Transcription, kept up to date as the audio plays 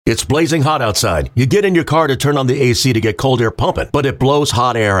It's blazing hot outside. You get in your car to turn on the AC to get cold air pumping, but it blows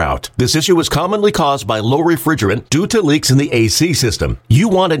hot air out. This issue is commonly caused by low refrigerant due to leaks in the AC system. You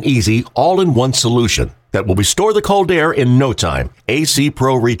want an easy, all-in-one solution that will restore the cold air in no time. AC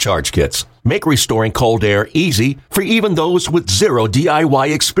Pro Recharge Kits make restoring cold air easy for even those with zero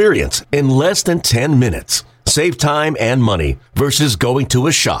DIY experience in less than 10 minutes. Save time and money versus going to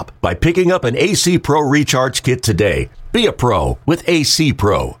a shop by picking up an AC Pro Recharge Kit today. Be a pro with AC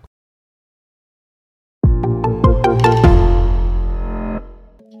Pro.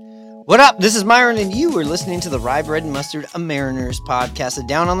 What up? This is Myron, and you are listening to the Rye Bread and Mustard, a Mariners podcast, a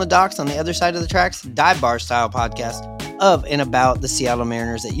down on the docks on the other side of the tracks, dive bar style podcast of and about the Seattle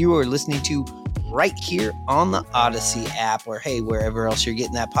Mariners that you are listening to right here on the Odyssey app, or hey, wherever else you're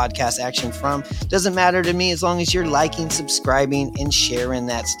getting that podcast action from. Doesn't matter to me as long as you're liking, subscribing, and sharing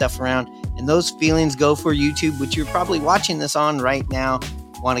that stuff around. And those feelings go for YouTube, which you're probably watching this on right now.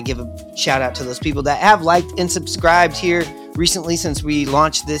 Want to give a shout out to those people that have liked and subscribed here recently since we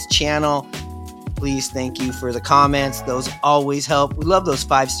launched this channel. Please, thank you for the comments. Those always help. We love those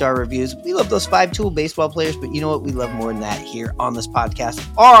 5-star reviews. We love those 5-tool baseball players, but you know what? We love more than that here on this podcast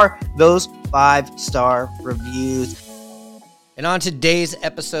are those 5-star reviews. And on today's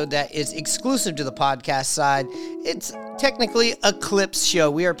episode that is exclusive to the podcast side, it's technically a clips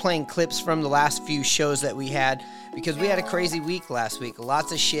show. We are playing clips from the last few shows that we had because we had a crazy week last week.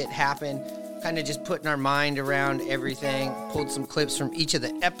 Lots of shit happened, kind of just putting our mind around everything, pulled some clips from each of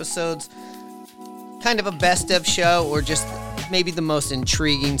the episodes. Kind of a best of show, or just maybe the most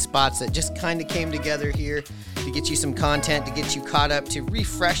intriguing spots that just kind of came together here to get you some content, to get you caught up, to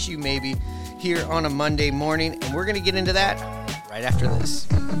refresh you maybe here on a Monday morning. And we're going to get into that right after this.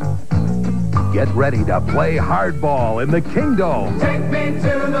 Get ready to play hardball in the Kingdome. Take me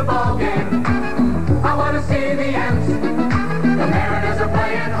to the ball game. I want to see the M's. The Mariners are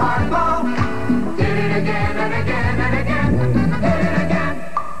playing hardball. Did it again and again and again. Did it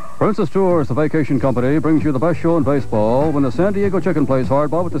again. Princess Tours, the vacation company, brings you the best show in baseball when the San Diego Chicken plays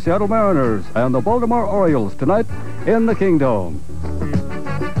hardball with the Seattle Mariners and the Baltimore Orioles tonight in the Kingdome.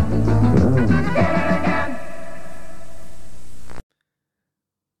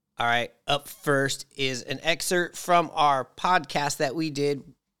 All right, up first is an excerpt from our podcast that we did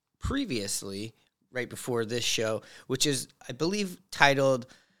previously, right before this show, which is, I believe, titled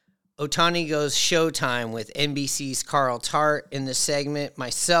Ohtani Goes Showtime with NBC's Carl Tart. In this segment,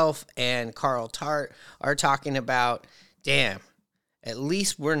 myself and Carl Tart are talking about, damn, at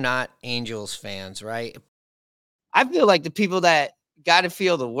least we're not Angels fans, right? I feel like the people that got to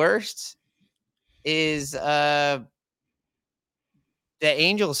feel the worst is the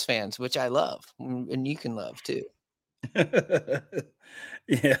Angels fans, which I love, and you can love too.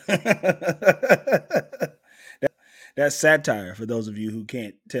 Yeah. That's satire for those of you who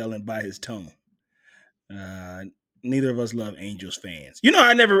can't tell him by his tone. Neither of us love Angels fans. You know,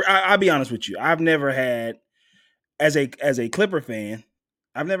 I'll be honest with you. I've never had, as a Clipper fan,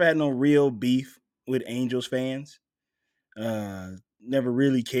 I've never had no real beef with Angels fans. Never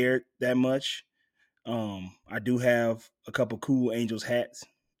really cared that much. I do have a couple cool Angels hats,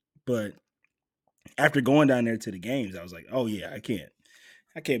 but after going down there to the games, I was like, oh yeah, I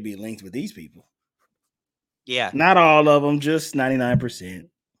can't be linked with these people. Yeah. Not all of them, just 99%.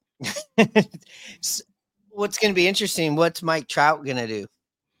 What's going to be interesting, what's Mike Trout going to do?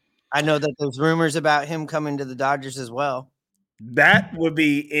 I know that there's rumors about him coming to the Dodgers as well. That would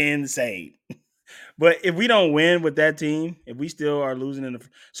be insane. But if we don't win with that team, if we still are losing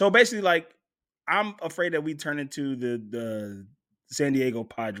so basically, like, I'm afraid that we turn into the San Diego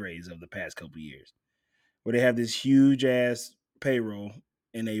Padres of the past couple of years, where they have this huge ass payroll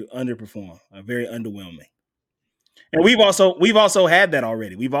and they underperform, very underwhelming. And we've also had that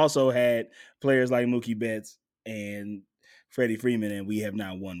already. We've also had players like Mookie Betts and Freddie Freeman, and we have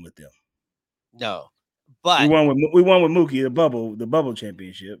not won with them. No, but we won with Mookie, the bubble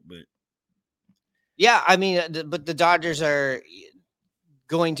championship. But yeah, I mean, but the Dodgers are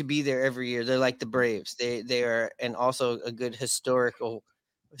going to be there every year. They're like the Braves. They are, and also a good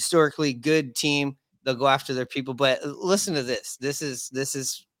historically good team. They'll go after their people. But listen to this. This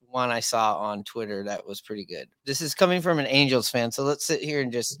is one I saw on Twitter that was pretty good. This is coming from an Angels fan. So let's sit here and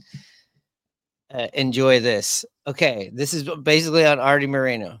just enjoy this. Okay. This is basically on Artie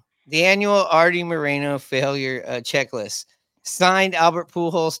Moreno. The annual Artie Moreno failure checklist. Signed Albert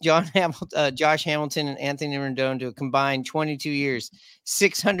Pujols, Josh Hamilton, and Anthony Rendon to a combined 22 years,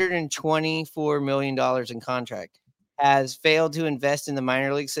 $624 million in contract. Has failed to invest in the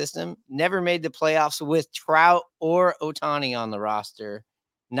minor league system. Never made the playoffs with Trout or Ohtani on the roster.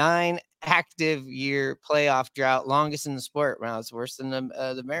 9 active year playoff drought, longest in the sport. Wow, it's worse than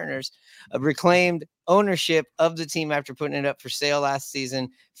the Mariners. Reclaimed ownership of the team after putting it up for sale last season.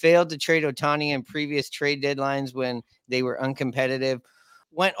 Failed to trade Ohtani in previous trade deadlines when they were uncompetitive.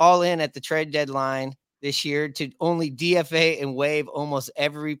 Went all in at the trade deadline this year to only DFA and waive almost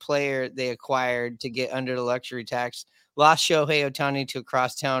every player they acquired to get under the luxury tax. Lost Shohei Ohtani to a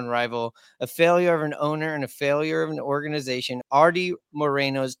crosstown rival, a failure of an owner and a failure of an organization. Artie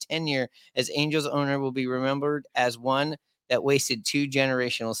Moreno's tenure as Angels owner will be remembered as one that wasted 2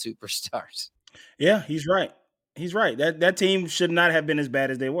 generational superstars. Yeah, he's right. He's right. That team should not have been as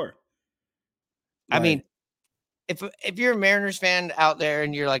bad as they were. I mean, if you're a Mariners fan out there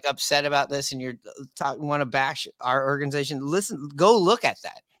and you're like upset about this and you're want to bash our organization, go look at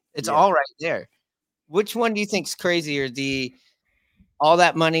that. It's all right there. Which one do you think's crazier? All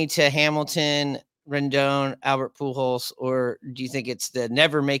that money to Hamilton, Rendon, Albert Pujols, or do you think it's the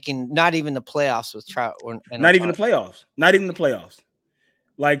never making, not even the playoffs with Trout? Not even the playoffs. Not even the playoffs.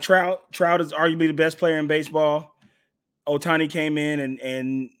 Like Trout is arguably the best player in baseball. Ohtani came in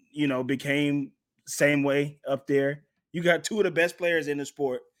and became same way up there. You got 2 of the best players in the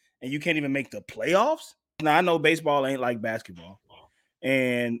sport, and you can't even make the playoffs. Now I know baseball ain't like basketball,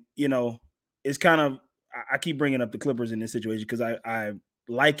 and it's kind of, I keep bringing up the Clippers in this situation because I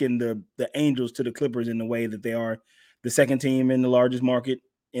liken the Angels to the Clippers in the way that they are the second team in the largest market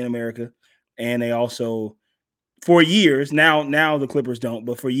in America. And they also, for years, now the Clippers don't,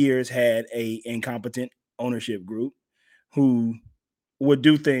 but for years had a incompetent ownership group who would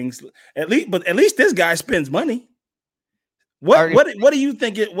do things at least this guy spends money. What do you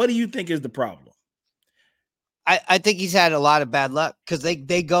think is the problem? I think he's had a lot of bad luck because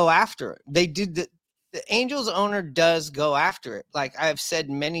they go after it. They do the Angels owner does go after it. Like I've said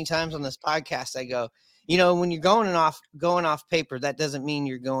many times on this podcast, I go, when you're going off paper, that doesn't mean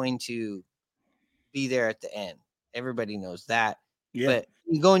you're going to be there at the end. Everybody knows that. Yeah. But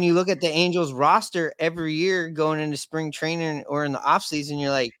you go and you look at the Angels roster every year going into spring training or in the offseason,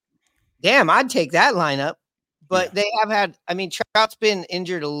 you're like, damn, I'd take that lineup. But they have had, Trout's been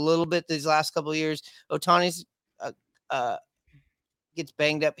injured a little bit these last couple of years. Ohtani's gets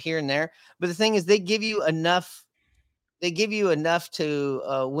banged up here and there. But the thing is, they give you enough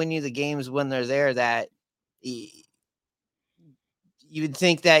to win you the games when they're there that you would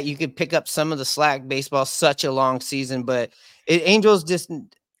think that you could pick up some of the slack. Baseball, such a long season, but Angels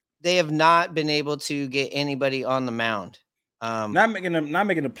they have not been able to get anybody on the mound. Not making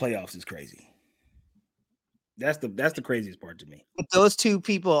the playoffs is crazy. That's the craziest part to me. With those 2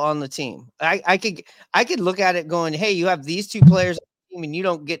 people on the team, I could look at it going, hey, you have these 2 players on the team and you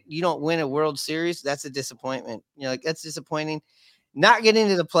don't win a World Series. That's a disappointment. Like that's disappointing. Not getting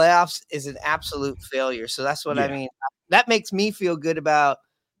to the playoffs is an absolute failure. So that's what I mean. That makes me feel good about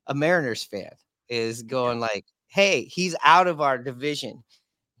a Mariners fan is going like, hey, he's out of our division.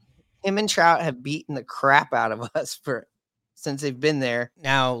 Him and Trout have beaten the crap out of us since they've been there.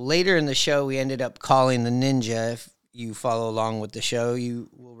 Now, later in the show, we ended up calling the Ninja. If you follow along with the show, you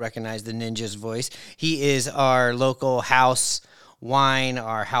will recognize the Ninja's voice. He is our local house wine,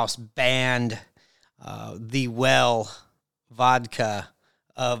 our house band, the well vodka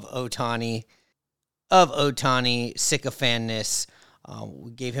of Ohtani sycophantness.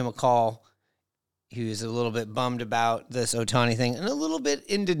 We gave him a call. He was a little bit bummed about this Ohtani thing and a little bit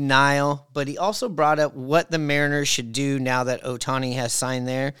in denial, but he also brought up what the Mariners should do now that Ohtani has signed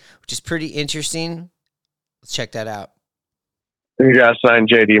there, which is pretty interesting. Let's check that out. You got to sign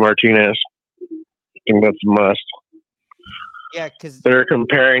JD Martinez. I think that's a must. Yeah, because they're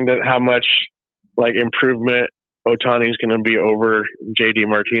comparing how much improvement Ohtani's going to be over JD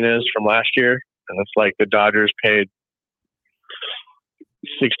Martinez from last year. And it's like the Dodgers paid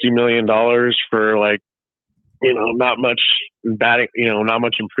 $60 million for not much batting, not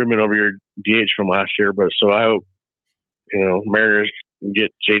much improvement over your DH from last year. But so I hope, Mariners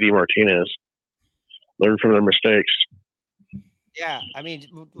get JD Martinez, learn from their mistakes. Yeah.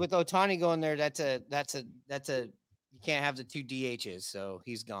 With Ohtani going there, that's a, you can't have the 2 DHs. So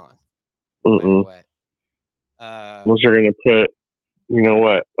he's gone. Unless they're going to put,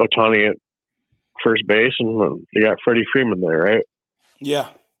 Ohtani at first base and they got Freddie Freeman there, right? Yeah.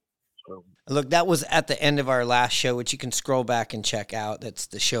 Look, that was at the end of our last show, which you can scroll back and check out. That's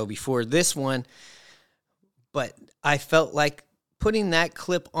the show before this one. But I felt like putting that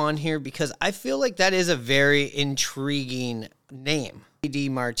clip on here because I feel like that is a very intriguing name. JD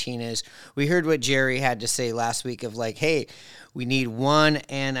Martinez. We heard what Jerry had to say last week of hey, we need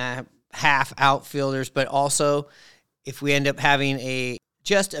 1.5 outfielders, but also if we end up having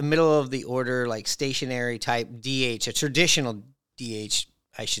just a middle of the order, stationary type DH, a traditional DH,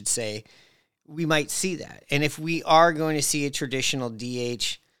 I should say, we might see that. And if we are going to see a traditional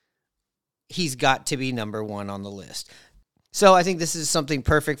DH, he's got to be number one on the list. So I think this is something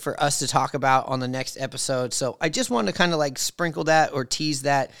perfect for us to talk about on the next episode. So I just wanted to kind of like sprinkle that or tease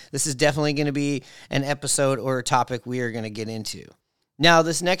that. This is definitely going to be an episode or a topic we are going to get into. Now,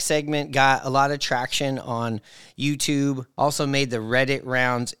 this next segment got a lot of traction on YouTube, also made the Reddit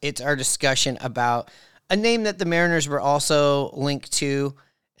rounds. It's our discussion about a name that the Mariners were also linked to,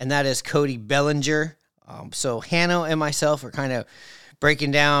 and that is Cody Bellinger. So Hanno and myself are kind of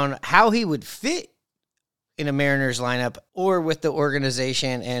breaking down how he would fit in a Mariners lineup or with the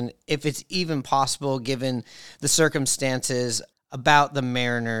organization, and if it's even possible given the circumstances about the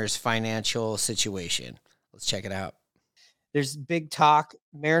Mariners' financial situation. Let's check it out. There's big talk.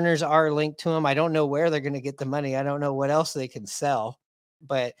 Mariners are linked to him. I don't know where they're going to get the money. I don't know what else they can sell,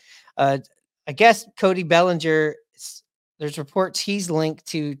 but I guess Cody Bellinger, there's reports he's linked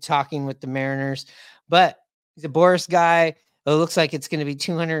to talking with the Mariners, but he's a Boris guy. It looks like it's going to be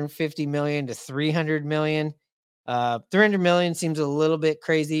 $250 million to $300 million. $300 million seems a little bit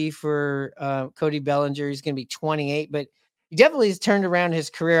crazy for Cody Bellinger. He's going to be 28, but he definitely has turned around his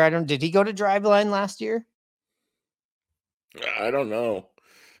career. Did he go to Driveline last year? I don't know.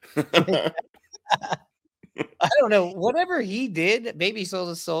 I don't know. Whatever he did, maybe he sold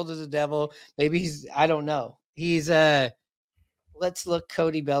his soul to the devil. Maybe I don't know. He's let's look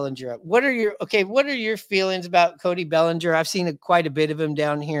Cody Bellinger up. What are your feelings about Cody Bellinger? I've seen quite a bit of him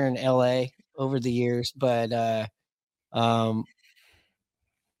down here in LA over the years, but my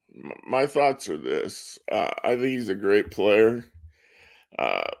thoughts are this. I think he's a great player.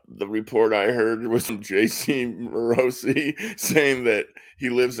 The report I heard was from JC Morosi saying that he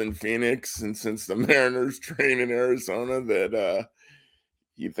lives in Phoenix, and since the Mariners train in Arizona, that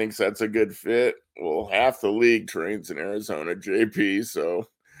he thinks that's a good fit. Well, half the league trains in Arizona, JP. So,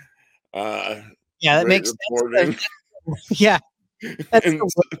 yeah, that makes reporting. sense. Yeah, that's the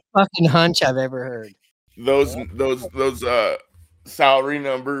worst fucking hunch I've ever heard. Those salary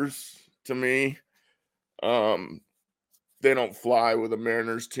numbers to me, they don't fly with a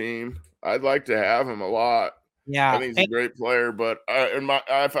Mariners team. I'd like to have him a lot. Yeah, I think he's a great player, but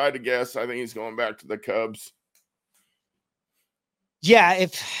if I had to guess, I think he's going back to the Cubs. Yeah, I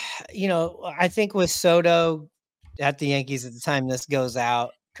think with Soto at the Yankees at the time this goes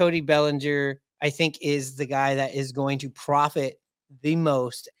out, Cody Bellinger, I think, is the guy that is going to profit the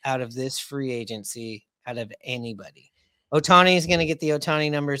most out of this free agency out of anybody. Ohtani is going to get the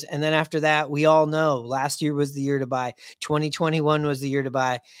Ohtani numbers. And then after that, we all know last year was the year to buy. 2021 was the year to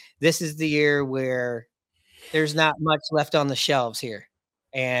buy. This is the year where there's not much left on the shelves here.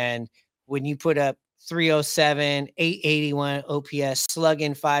 And when you put up 307, 881 OPS,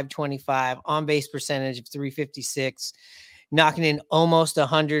 slugging 525, on base percentage of 356, knocking in almost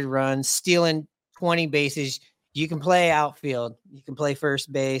 100 runs, stealing 20 bases. You can play outfield. You can play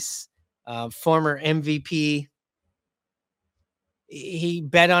first base. Former MVP. He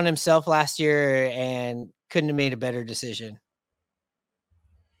bet on himself last year and couldn't have made a better decision.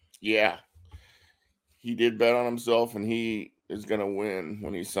 Yeah. He did bet on himself, and he is going to win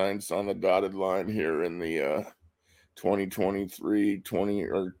when he signs on the dotted line here in the 2023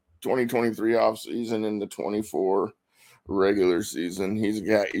 offseason and the 24 regular season. He's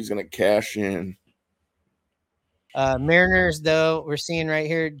going to cash in. Mariners, though, we're seeing right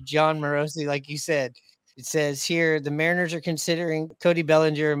here, John Morosi, like you said, it says here the Mariners are considering Cody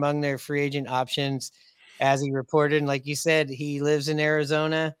Bellinger among their free agent options, as he reported. And like you said, he lives in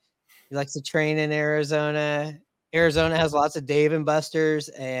Arizona. He likes to train in Arizona. Arizona has lots of Dave and Busters,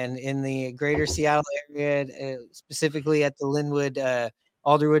 and in the greater Seattle area, specifically at the Linwood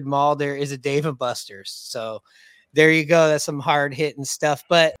Alderwood Mall, there is a Dave and Busters. So there you go. That's some hard hitting stuff.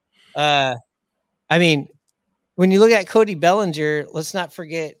 But I mean, when you look at Cody Bellinger, let's not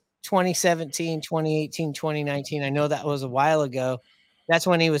forget 2017, 2018, 2019. I know that was a while ago. That's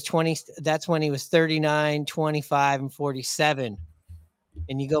when he was 20. That's when he was 39, 25, and 47.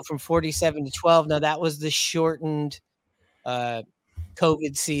 And you go from 47 to 12. Now that was the shortened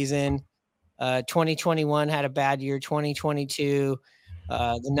COVID season. 2021 had a bad year. 2022,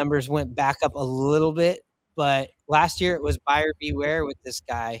 the numbers went back up a little bit. But last year it was buyer beware with this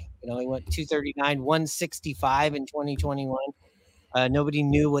guy. He went 239, 165 in 2021. Nobody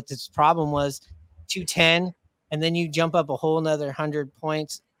knew what this problem was. 210, and then you jump up a whole nother 100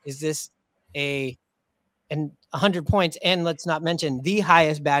 points. Is this and 100 points? And let's not mention the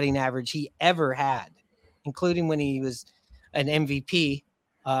highest batting average he ever had, including when he was an MVP.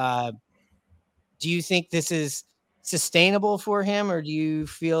 Do you think this is sustainable for him, or do you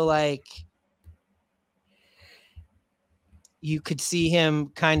feel like you could see him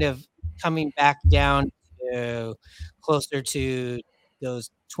kind of coming back down to closer to those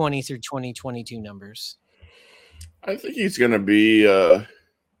 20 through 2022 numbers? I think he's going to be.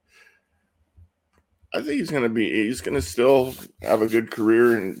 He's going to still have a good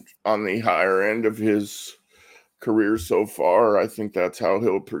career and on the higher end of his career so far. I think that's how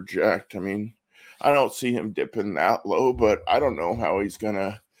he'll project. I mean, I don't see him dipping that low, but I don't know how he's going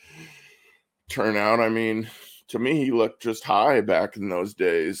to turn out. I mean, to me, he looked just high back in those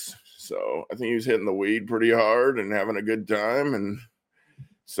days. So I think he was hitting the weed pretty hard and having a good time. And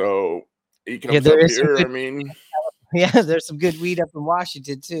so he comes up here. I mean, yeah, there's some good weed up in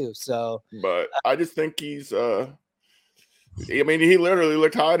Washington too. So, but I just think he's, I mean, he literally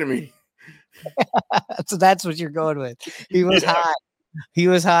looked high to me. So that's what you're going with. He was high. He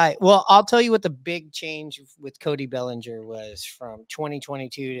was high. Well, I'll tell you what the big change with Cody Bellinger was from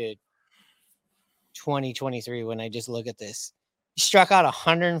 2022 to 2023. When I just look at this, he struck out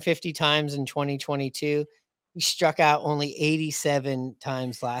 150 times in 2022. He struck out only 87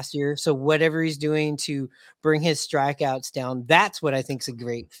 times last year. So whatever he's doing to bring his strikeouts down, that's what I think is a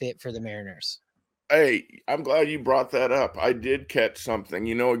great fit for the Mariners. Hey, I'm glad you brought that up. I did catch something.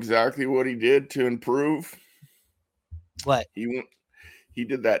 You know exactly what he did to improve? What? He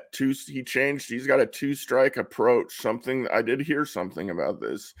did that he changed. He's got a 2-strike approach. Something I did hear something about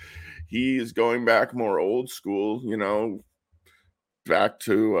this. He is going back more old school, back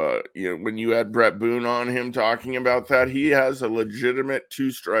to when you had Brett Boone on him talking about that. He has a legitimate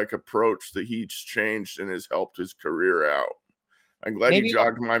 2-strike approach that he's changed and has helped his career out. I'm glad you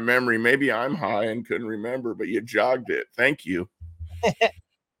jogged my memory. Maybe I'm high and couldn't remember, but you jogged it. Thank you.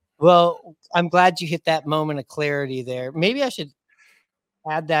 Well, I'm glad you hit that moment of clarity there. Maybe I should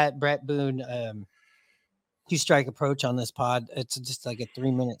add that Brett Boone 2-strike approach on this pod. It's just like a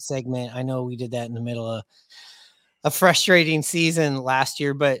 3-minute segment. I know we did that in the middle of a frustrating season last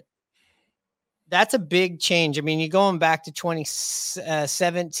year, but that's a big change. I mean, you're going back to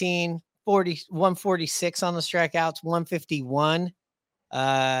 2017, 146 on the strikeouts, 151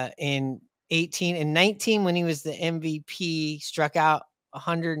 in 18 and 19 when he was the MVP, struck out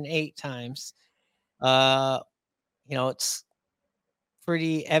 108 times. It's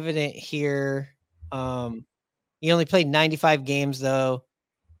pretty evident here. He only played 95 games though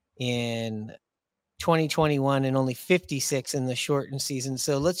in 2021 and only 56 in the shortened season.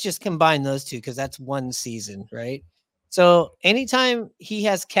 So let's just combine those two because that's one season, right? So anytime he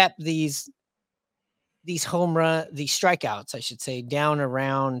has kept these strikeouts, I should say, down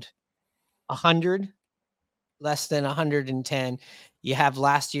around 100, less than 110, you have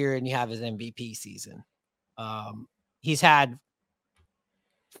last year and you have his MVP season. He's had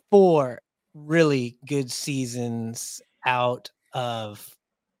 4 really good seasons out of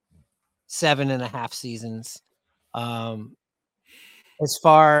 7.5 seasons. As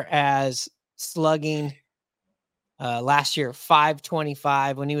far as slugging, last year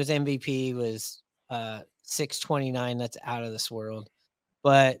 525 when he was MVP was 629. That's out of this world.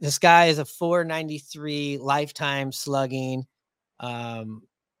 But this guy is a 493 lifetime slugging,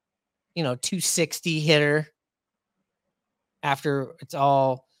 260 hitter after it's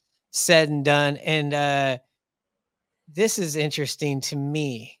all said and done. And this is interesting to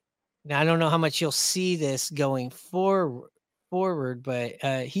me. Now, I don't know how much you'll see this going forward, but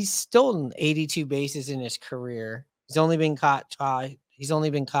he's stolen 82 bases in his career. He's only been caught 20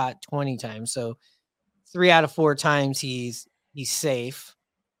 times. So 3 out of 4 times he's safe.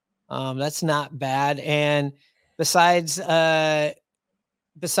 That's not bad. And besides 20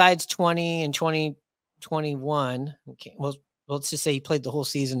 and 2021, okay, well, let's just say he played the whole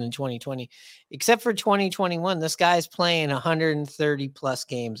season in 2020, except for 2021, this guy's playing 130 plus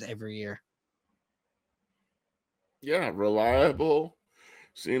games every year. Yeah, reliable.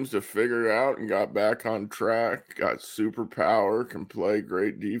 Seems to figure it out and got back on track. Got superpower, can play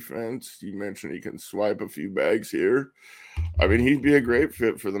great defense. You mentioned he can swipe a few bags here. I mean, he'd be a great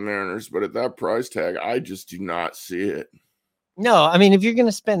fit for the Mariners, but at that price tag, I just do not see it. No, I mean, if you're going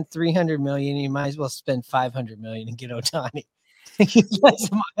to spend $300 million, you might as well spend $500 million and get Ohtani.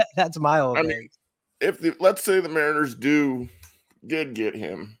 That's my old. I mean, let's say the Mariners did get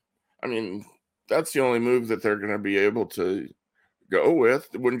him. I mean, that's the only move that they're going to be able to go with,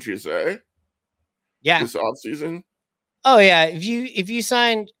 wouldn't you say? Yeah. This offseason? Oh, yeah. If you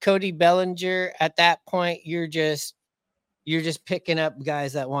sign Cody Bellinger at that point, you're just picking up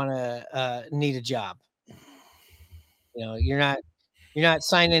guys that want to need a job. You're not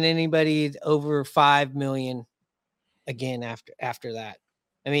signing anybody over $5 million again after that.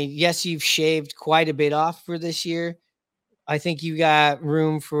 I mean, yes, you've shaved quite a bit off for this year. I think you got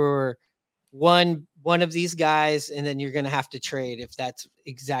room for one one of these guys, and then you're going to have to trade if that's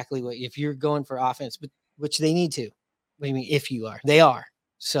exactly if you're going for offense, but which they need to. What do you mean if you are? They are.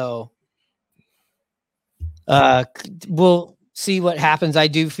 So we'll see what happens. I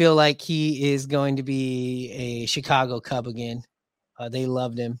do feel like he is going to be a Chicago Cub again. They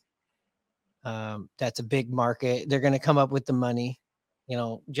loved him. That's a big market. They're going to come up with the money. You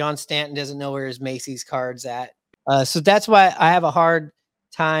know, John Stanton doesn't know where his Macy's card's at. So that's why I have a hard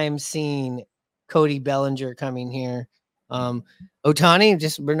time seeing Cody Bellinger coming here.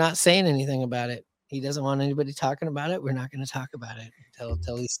 Ohtani, we're not saying anything about it. He doesn't want anybody talking about it. We're not going to talk about it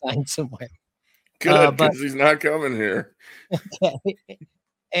until he signs somewhere. Good, because he's not coming here. Okay.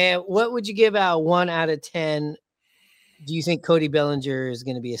 And what would you give out 1 out of 10? Do you think Cody Bellinger is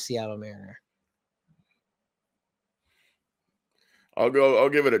going to be a Seattle Mariner? I'll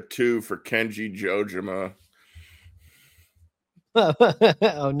give it a 2 for Kenji Jojima.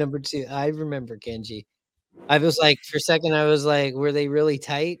 Oh, number 2. I remember Kenji. I was like, for a second, I was like, were they really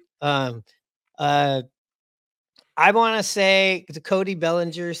tight? I want to say the Cody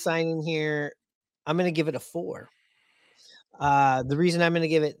Bellinger signing here, I'm going to give it a 4. The reason I'm going to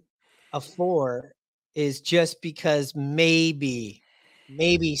give it a 4 is just because maybe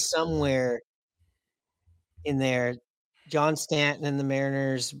somewhere in there, John Stanton and the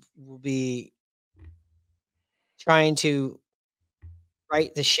Mariners will be trying to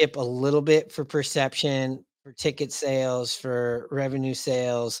right the ship a little bit for perception, for ticket sales, for revenue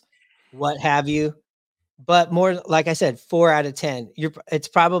sales, what have you. But more, like I said, 4 out of 10. It's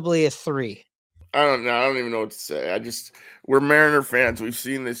probably a 3. I don't know. I don't even know what to say. We're Mariner fans. We've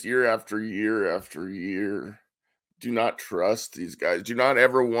seen this year after year after year. Do not trust these guys. Do not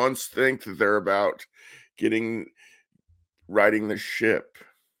ever once think that they're about riding the ship.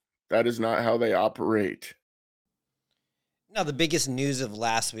 That is not how they operate. Now, the biggest news of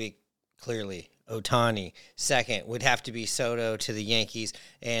last week, clearly, Ohtani. Second would have to be Soto to the Yankees.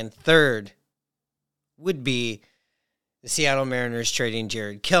 And third would be the Seattle Mariners trading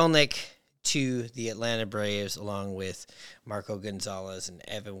Jared Kelenic to the Atlanta Braves, along with Marco Gonzalez and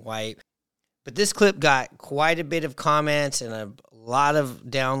Evan White. But this clip got quite a bit of comments and a lot of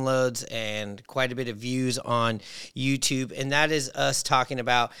downloads and quite a bit of views on YouTube. And that is us talking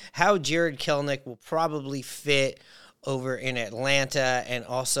about how Jared Kelenic will probably fit over in Atlanta, and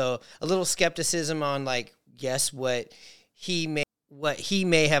also a little skepticism on, like, yes, what he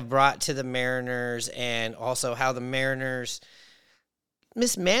may have brought to the Mariners, and also how the Mariners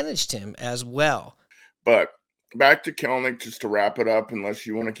mismanaged him as well. But back to Kelenic, just to wrap it up, unless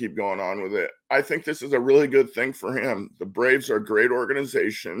you want to keep going on with it. I think this is a really good thing for him. The Braves are a great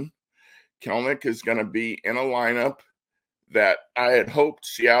organization. Kelenic is going to be in a lineup that I had hoped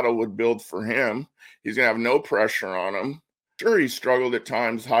Seattle would build for him. He's going to have no pressure on him. Sure, he struggled at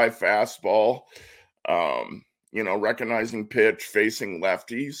times, high fastball, recognizing pitch, facing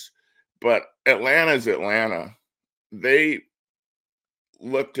lefties. But Atlanta's Atlanta. They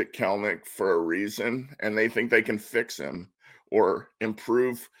looked at Kelenic for a reason, and they think they can fix him or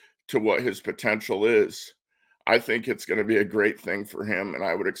improve to what his potential is. I think it's going to be a great thing for him, and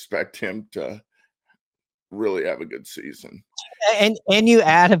I would expect him to really have a good season. And you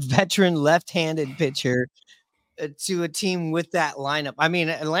add a veteran left-handed pitcher to a team with that lineup. I mean,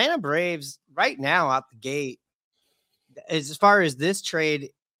 Atlanta Braves right now out the gate, as far as this trade,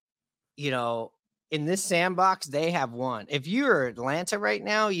 in this sandbox, they have won. If you're Atlanta right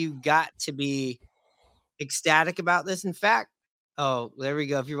now, you got to be ecstatic about this. In fact, oh, there we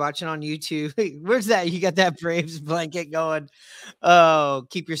go. If you're watching on YouTube, where's that? You got that Braves blanket going. Oh,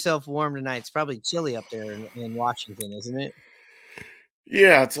 keep yourself warm tonight. It's probably chilly up there in Washington, isn't it?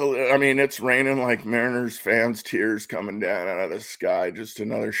 Yeah, it's raining like Mariners fans' tears coming down out of the sky. Just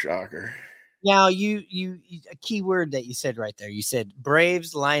another shocker. Now, you a key word that you said right there. You said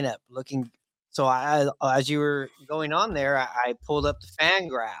Braves lineup looking. So as you were going on there, I pulled up the fan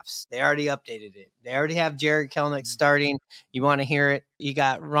graphs. They already updated it. They already have Jared Kelenic starting. You want to hear it? You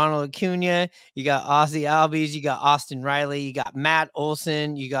got Ronald Acuna, you got Ozzie Albies, you got Austin Riley, you got Matt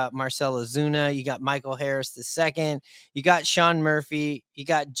Olson, you got Marcell Ozuna, you got Michael Harris II, you got Sean Murphy, you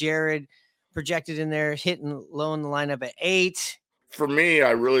got Jared projected in there, hitting low in the lineup at 8. For me,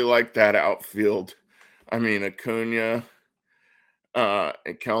 I really like that outfield. I mean, Acuna,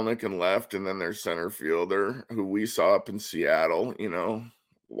 and Kelenic and left, and then their center fielder, who we saw up in Seattle,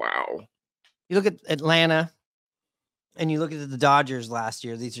 wow. You look at Atlanta, and you look at the Dodgers last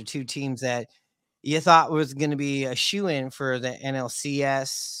year. These are two teams that you thought was going to be a shoo-in for the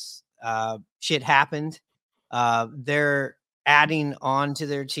NLCS. Shit happened. They're adding on to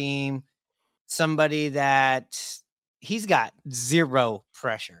their team somebody that he's got zero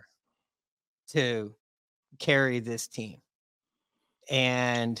pressure. to carry this team.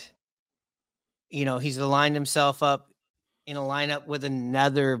 And, you know, he's aligned himself up in a lineup with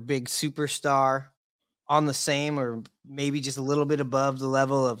another big superstar on the same or maybe just a little bit above the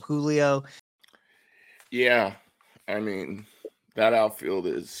level of Julio. Yeah, I mean, that outfield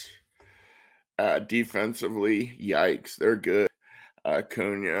is defensively, yikes, they're good.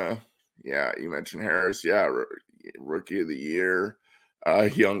 Acuna, yeah, you mentioned Harris, yeah, rookie of the year,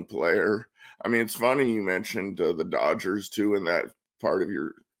 young player. I mean, it's funny you mentioned the Dodgers too in that part of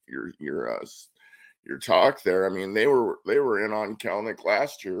your talk there. I mean, they were in on Kelenic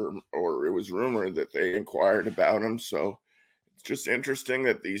last year, or it was rumored that they inquired about him. So it's just interesting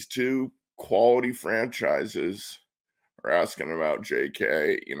that these two quality franchises are asking about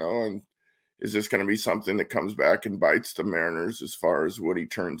JK, you know, and is this going to be something that comes back and bites the Mariners as far as what he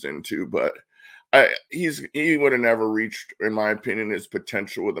turns into? But he would have never reached, in my opinion, his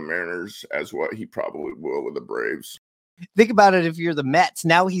potential with the Mariners as what he probably will with the Braves. Think about it. If you're the Mets,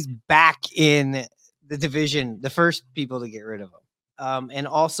 now he's back in the division, the first people to get rid of him. And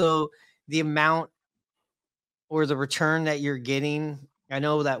also the amount or the return that you're getting. I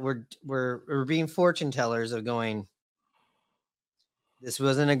know that we're being fortune tellers of going, this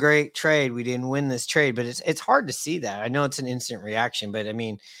wasn't a great trade. We didn't win this trade, but it's hard to see that. I know it's an instant reaction, but I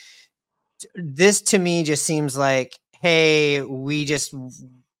mean, this to me just seems like, hey, we just,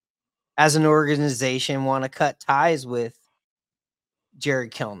 as an organization, want to cut ties with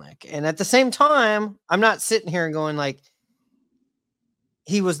Jarred Kelenic. And at the same time, I'm not sitting here and going like,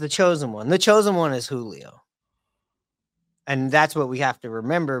 he was the chosen one. The chosen one is Julio. And that's what we have to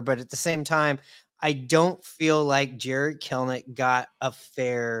remember. But at the same time, I don't feel like Jarred Kelenic got a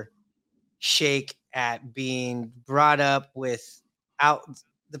fair shake at being brought up without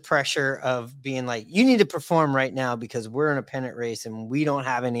the pressure of being like, you need to perform right now because we're in a pennant race and we don't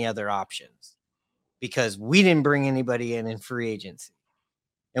have any other options because we didn't bring anybody in free agency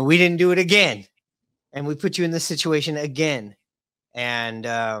and we didn't do it again. And we put you in this situation again. And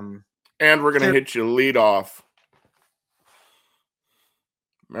we're going to hit you lead off.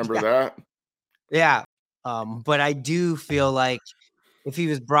 Remember that? Yeah. But I do feel like if he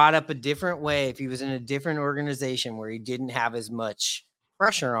was brought up a different way, if he was in a different organization where he didn't have as much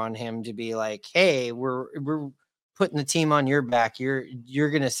pressure on him to be like, hey, we're putting the team on your back. You're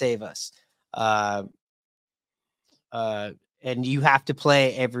going to save us. And you have to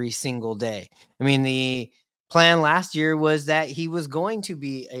play every single day. I mean, the plan last year was that he was going to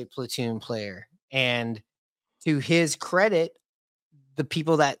be a platoon player. And to his credit, the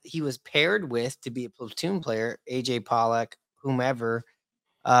people that he was paired with to be a platoon player, AJ Pollock, whomever,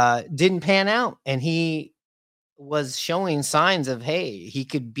 didn't pan out. And he was showing signs of, hey, he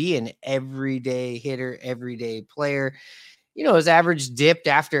could be an everyday hitter, everyday player. You know, his average dipped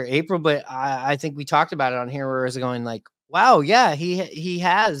after April, but I think we talked about it on here where it was going like, wow, yeah, he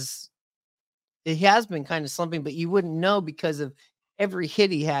has been kind of slumping, but you wouldn't know because of every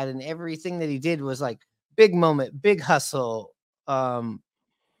hit he had and everything that he did was like big moment, big hustle,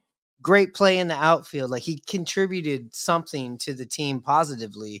 great play in the outfield. Like he contributed something to the team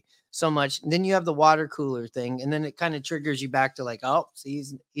positively so much. And then you have the water cooler thing. And then it kind of triggers you back to like, oh, see,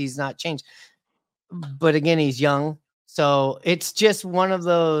 he's not changed. But again, he's young. So it's just one of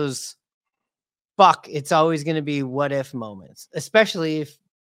those, it's always going to be what if moments, especially if,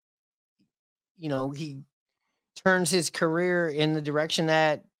 you know, he turns his career in the direction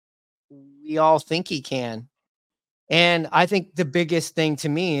that we all think he can. And I think the biggest thing to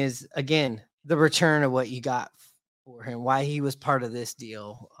me is, again, the return of what you got for him, why he was part of this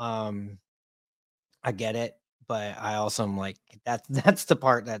deal. I get it, but I also am like, that's the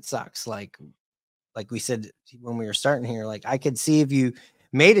part that sucks. Like we said when we were starting here, like I could see if you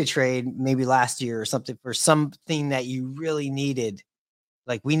made a trade maybe last year or something for something that you really needed.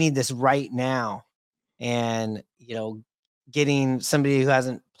 Like we need this right now. And, you know, getting somebody who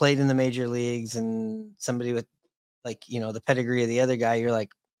hasn't played in the major leagues and somebody with like, you know, the pedigree of the other guy, you're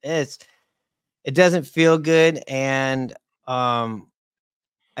like, it doesn't feel good. And I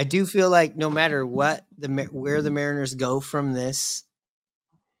do feel like no matter what, where the Mariners go from this,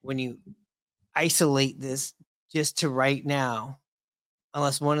 when you isolate this just to right now,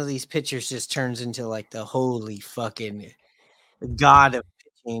 unless one of these pitchers just turns into like the holy fucking god of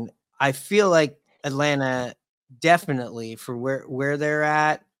pitching, I feel like Atlanta definitely for where they're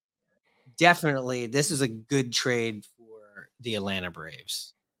at, definitely this is a good trade for the Atlanta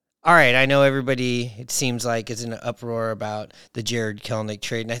Braves. All right, I know everybody, it seems like, is in an uproar about the Jarred Kelenic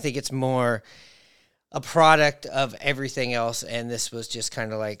trade, and I think it's more a product of everything else, and this was just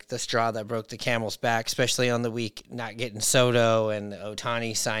kind of like the straw that broke the camel's back, especially on the week not getting Soto and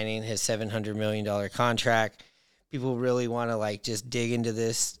Ohtani signing his $700 million contract. People really want to like just dig into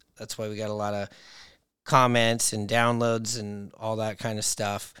this. That's why we got a lot of comments and downloads and all that kind of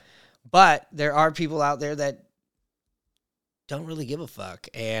stuff. But there are people out there that don't really give a fuck.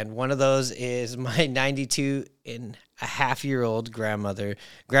 And one of those is my 92-and-a-half-year-old grandmother,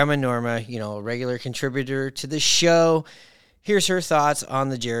 Grandma Norma, a regular contributor to the show. Here's her thoughts on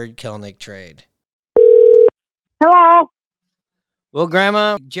the Jarred Kelenic trade. Hello. Well,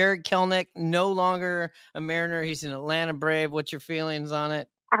 Grandma, Jarred Kelenic, no longer a Mariner. He's an Atlanta Brave. What's your feelings on it?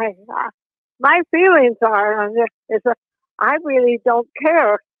 My feelings are on this I really don't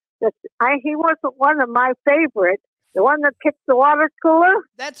care. He wasn't one of my favorites. The one that kicked the water cooler?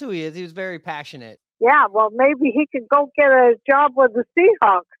 That's who he is. He was very passionate. Yeah, well, maybe he could go get a job with the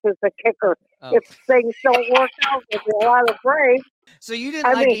Seahawks as a kicker if things don't work out with a lot of Braves. So you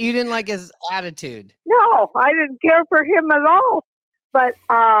didn't like his attitude? No, I didn't care for him at all. But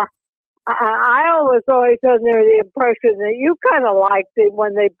I always under the impression that you kind of liked him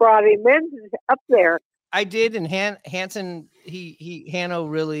when they brought him in up there. I did, and Hanson, Hanno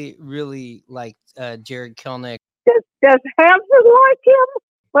really, really liked Jarred Kelenic. Does Hanson like him?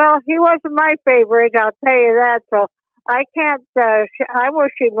 Well, he wasn't my favorite, I'll tell you that. So I can't. I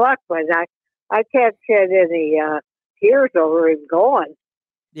wish him luck, but I can't shed any tears over him going.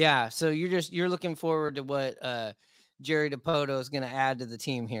 Yeah. So you're looking forward to what Jerry Dipoto is going to add to the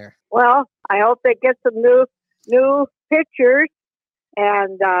team here. Well, I hope they get some new pitchers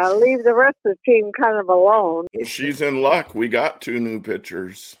and leave the rest of the team kind of alone. She's in luck. We got 2 new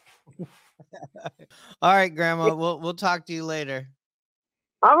pitchers. All right, Grandma. We'll talk to you later.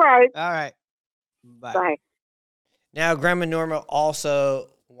 All right. Bye. Bye. Now, Grandma Norma also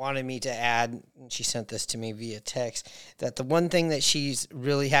wanted me to add, and she sent this to me via text, that the one thing that she's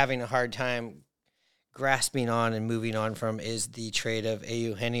really having a hard time grasping on and moving on from is the trade of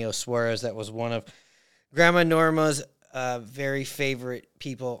Eugenio Suarez. That was one of Grandma Norma's very favorite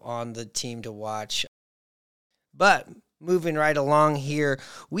people on the team to watch. But moving right along here,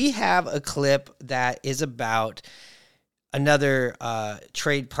 we have a clip that is about another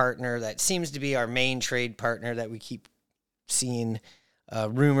trade partner that seems to be our main trade partner that we keep seeing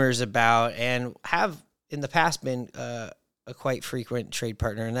rumors about and have in the past been a quite frequent trade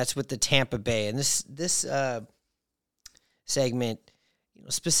partner, and that's with the Tampa Bay. And this segment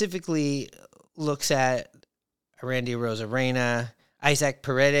specifically looks at Randy Arozarena, Isaac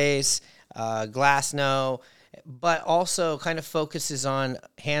Paredes, Glasnow, but also kind of focuses on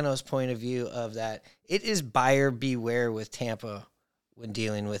Hanno's point of view of that it is buyer beware with Tampa when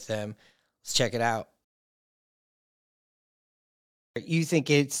dealing with them. Let's check it out. You think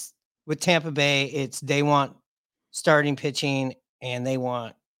it's with Tampa Bay, they want starting pitching and they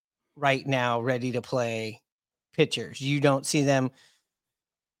want right now ready to play pitchers. You don't see them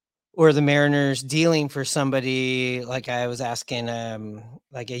or the Mariners dealing for somebody like I was asking,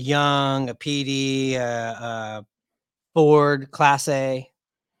 like a Young, a PD, Ford, Class A?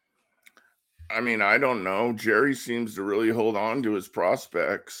 I mean, I don't know. Jerry seems to really hold on to his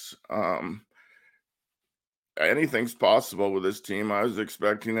prospects. Anything's possible with this team. I was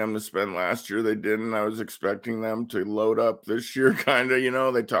expecting them to spend last year. They didn't. I was expecting them to load up this year, kind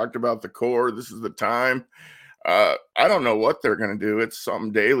of. They talked about the core. This is the time. I don't know what they're going to do. It's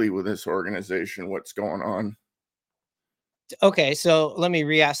something daily with this organization. What's going on? Okay, so let me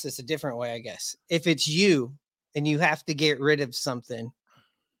re-ask this a different way, I guess. If it's you and you have to get rid of something,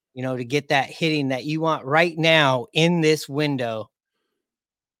 to get that hitting that you want right now in this window,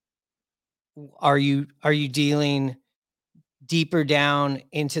 are you dealing deeper down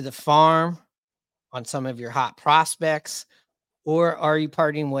into the farm on some of your hot prospects, or are you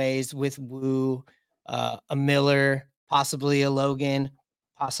parting ways with Wu, a Miller, possibly a Logan,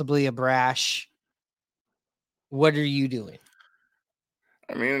 possibly a Brash? What are you doing?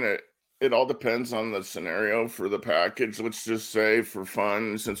 I mean, it all depends on the scenario for the package. Let's just say for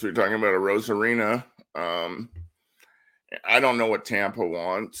fun, since we're talking about a Arozarena, I don't know what Tampa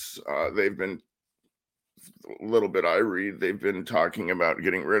wants. They've been a little bit I read. They've been talking about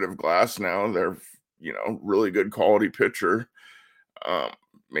getting rid of Glasnow. They're, really good quality pitcher.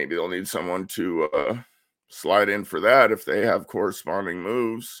 Maybe they'll need someone to slide in for that if they have corresponding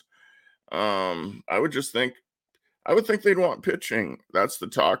moves. I would think they'd want pitching. That's the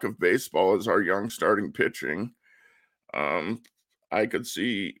talk of baseball, is our young starting pitching. I could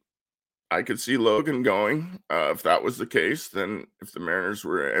see Logan going. If that was the case, then if the Mariners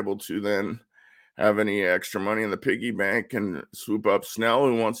were able to then have any extra money in the piggy bank and swoop up Snell,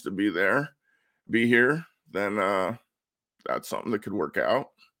 who wants to be there, be here, then that's something that could work out.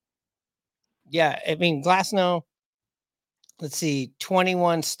 Yeah, I mean, Glasnow, let's see,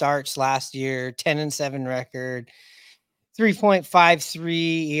 21 starts last year, 10-7 record,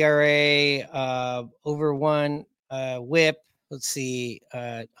 3.53 ERA, over one whip. Let's see,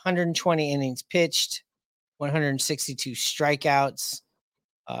 120 innings pitched, 162 strikeouts.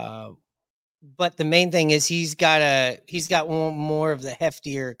 But the main thing is he's got one more of the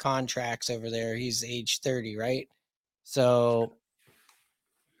heftier contracts over there. He's age 30, right? So,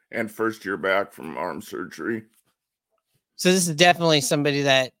 And first year back from arm surgery. so this is definitely somebody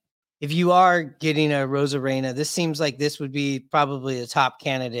that, if you are getting a Rosarena, this seems like this would be probably the top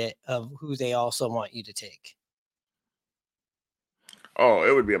candidate of who they also want you to take. Oh,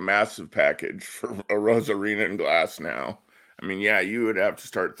 it would be a massive package for a Rosarena and Glasnow. I mean, yeah, you would have to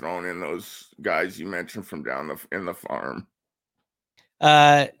start throwing in those guys you mentioned from down in the farm.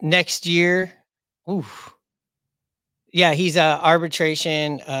 Next year, oof. Yeah, he's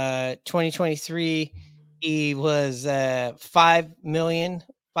arbitration. 2023, he was 5 million.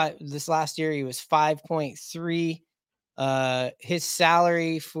 This last year, he was 5.3. His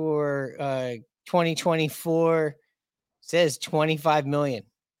salary for 2024 says 25 million.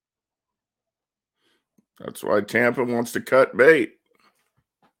 That's why Tampa wants to cut bait.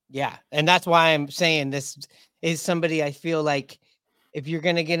 Yeah, and that's why I'm saying this is somebody I feel like if you're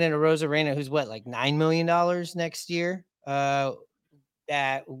going to get in a Rosarena who's what, like $9 million next year, you're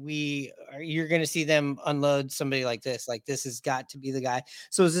going to see them unload somebody like this. Like, this has got to be the guy.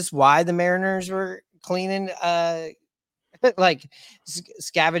 So is this why the Mariners were cleaning, like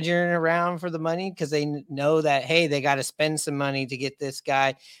scavenging around for the money? Because they know that, hey, they got to spend some money to get this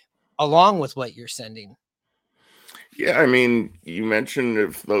guy along with what you're sending. Yeah, I mean, you mentioned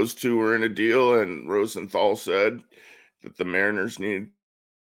if those two were in a deal, and Rosenthal said that the Mariners need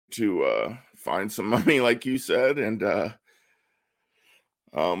to find some money, like you said, and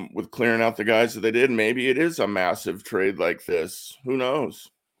with clearing out the guys that they did, maybe it is a massive trade like this. Who knows?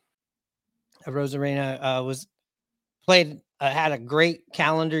 Rosarena had a great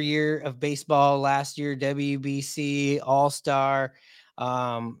calendar year of baseball last year, WBC, All-Star.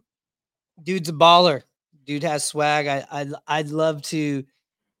 Dude's a baller. Dude has swag. I'd love to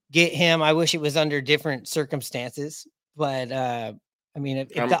get him. I wish it was under different circumstances, but I mean, if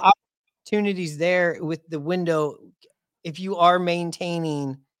the opportunity's there with the window, if you are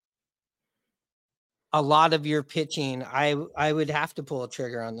maintaining a lot of your pitching, I would have to pull a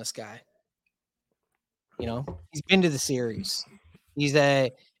trigger on this guy. You know, he's been to the series. He's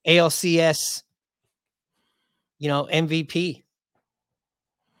a ALCS, MVP.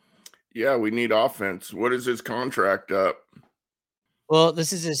 Yeah, we need offense. What is his contract up? Well,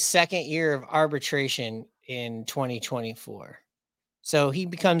 this is his second year of arbitration in 2024. So he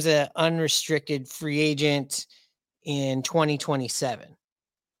becomes an unrestricted free agent in 2027.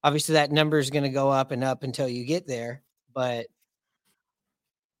 Obviously, that number is going to go up and up until you get there. But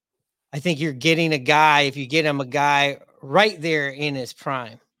I think you're getting a guy, if you get him a guy right there in his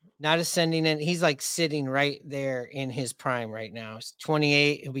prime, not ascending in. He's like sitting right there in his prime right now. He's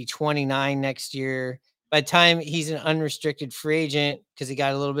 28. He'll be 29 next year. By the time he's an unrestricted free agent, because he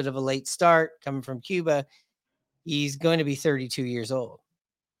got a little bit of a late start coming from Cuba, he's going to be 32 years old.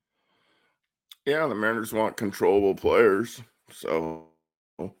 Yeah, the Mariners want controllable players. So,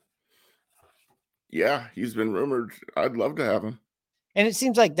 yeah, he's been rumored. I'd love to have him. And it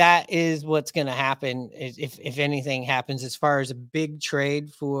seems like that is what's going to happen if anything happens as far as a big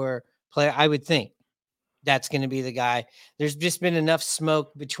trade for player. I would think that's going to be the guy. There's just been enough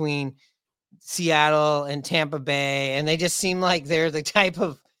smoke between Seattle and Tampa Bay, and they just seem like they're the type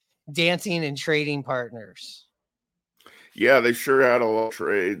of dancing and trading partners. Yeah, they sure had a lot of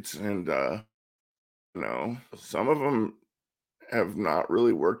trades, and some of them have not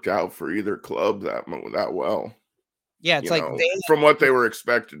really worked out for either club that well. Yeah, it's from what they were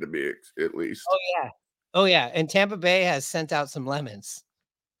expected to be, at least. Oh yeah, and Tampa Bay has sent out some lemons.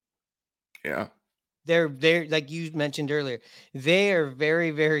 Yeah, they're like you mentioned earlier. They are very,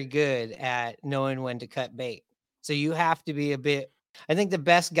 very good at knowing when to cut bait. So you have to be a bit. I think the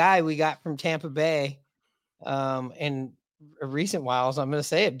best guy we got from Tampa Bay, in a recent whiles, I'm going to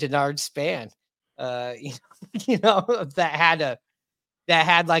say it, Denard Span. That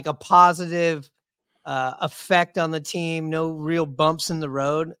had like a positive effect on the team, no real bumps in the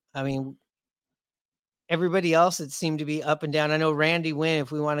road. I mean, everybody else, it seemed to be up and down. I know Randy Wynn,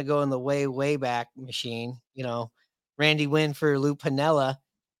 if we want to go in the way back machine, Randy Wynn for Lou Piniella.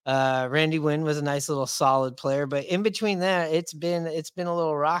 Randy Wynn was a nice little solid player, but in between that, it's been a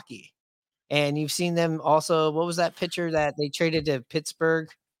little rocky. And you've seen them also. What was that pitcher that they traded to Pittsburgh?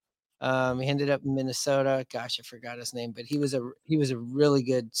 He ended up in Minnesota. Gosh, I forgot his name, but he was a really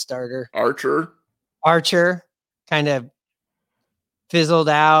good starter. Archer kind of fizzled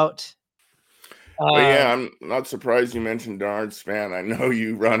out. But yeah, I'm not surprised you mentioned Denard Span. I know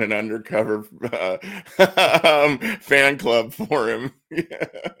you run an undercover fan club for him.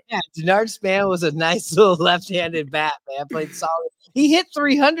 Yeah, Denard Span was a nice little left-handed bat, man. Played solid. He hit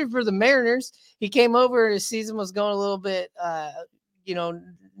 300 for the Mariners. He came over, his season was going a little bit,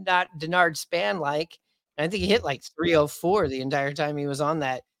 not Denard Span-like. I think he hit like 304 the entire time he was on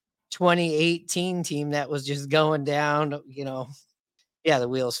that 2018 team that was just going down, Yeah, the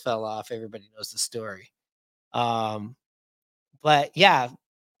wheels fell off. Everybody knows the story. But yeah,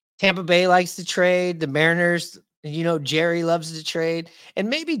 Tampa Bay likes to trade. The Mariners, Jerry loves to trade. And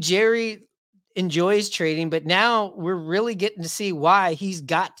maybe Jerry enjoys trading, but now we're really getting to see why he's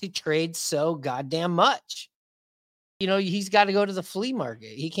got to trade so goddamn much. He's got to go to the flea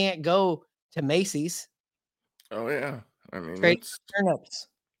market. He can't go to Macy's. Oh, yeah. I mean, trade turnips.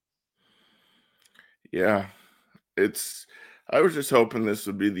 Yeah. I was just hoping this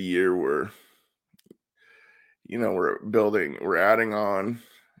would be the year where, we're adding on.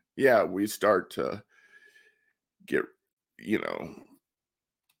 Yeah, we start to get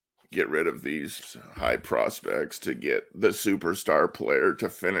rid of these high prospects to get the superstar player to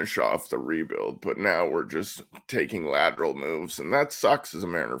finish off the rebuild. But now we're just taking lateral moves, and that sucks as a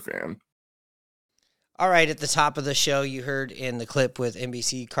Mariner fan. All right, at the top of the show, you heard in the clip with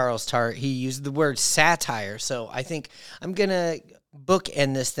NBC Carlos Tart, he used the word satire. So I think I'm going to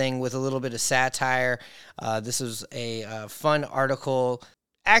bookend this thing with a little bit of satire. This was a fun article.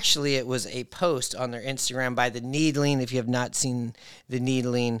 Actually, it was a post on their Instagram by The Needling. If you have not seen The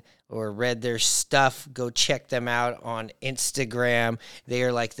Needling or read their stuff, go check them out on Instagram. They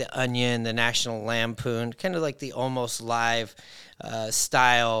are like The Onion, The National Lampoon, kind of like the Almost Live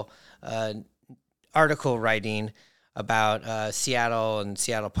style article writing about Seattle and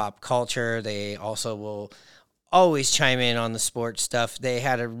Seattle pop culture. They also will always chime in on the sports stuff. They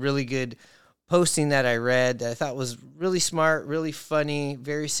had a really good posting that I read that I thought was really smart, really funny,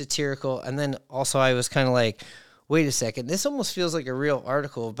 very satirical. And then also I was kind of like, wait a second, this almost feels like a real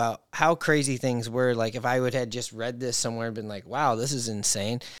article about how crazy things were. Like if I would have just read this somewhere and been like, wow, this is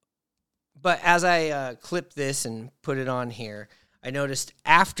insane. But as I clipped this and put it on here, I noticed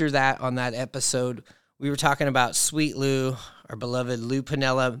after that on that episode, we were talking about Sweet Lou, our beloved Lou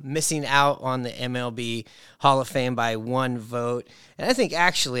Piniella, missing out on the MLB Hall of Fame by 1 vote. And I think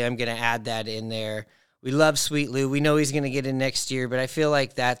actually I'm going to add that in there. We love Sweet Lou. We know he's going to get in next year, but I feel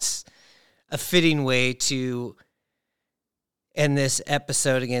like that's a fitting way to end this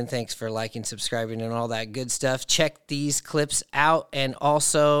episode. Again, thanks for liking, subscribing, and all that good stuff. Check these clips out, and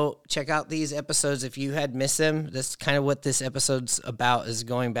also check out these episodes if you had missed them. That's kind of what this episode's about, is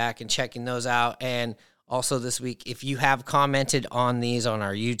going back and checking those out. And also this week, if you have commented on these on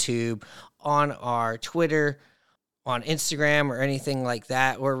our YouTube, on our Twitter, on Instagram, or anything like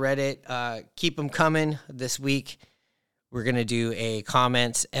that, or Reddit, keep them coming this week. We're going to do a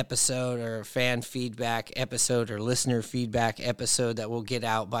comments episode or a fan feedback episode or listener feedback episode that will get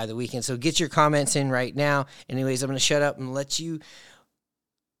out by the weekend. So get your comments in right now. Anyways, I'm going to shut up and let you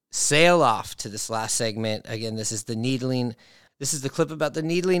sail off to this last segment. Again, this is The Needling. This is the clip about the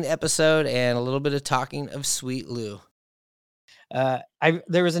Needling episode and a little bit of talking of Sweet Lou.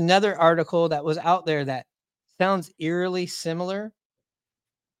 There was another article that was out there that sounds eerily similar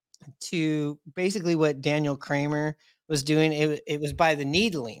to basically what Daniel Kramer was doing. It was by The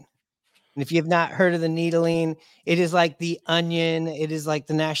Needling. And if you have not heard of The Needling, it is like The Onion. It is like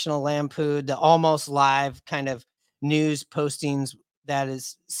the National Lampoon, the Almost Live kind of news postings that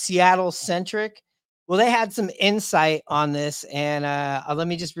is Seattle centric. Well, they had some insight on this, and let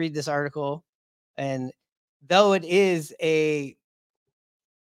me just read this article. And though it is a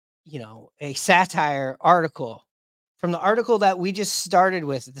satire article, from the article that we just started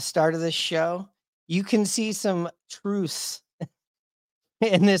with at the start of this show, you can see some truths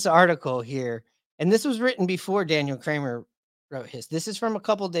in this article here. And this was written before Daniel Kramer wrote his. This is from a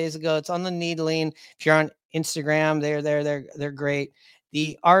couple days ago. It's on The Needling. If you're on Instagram, they're great.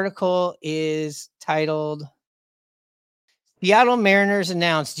 The article is titled, Seattle Mariners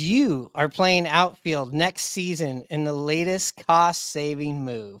announced you are playing outfield next season in the latest cost-saving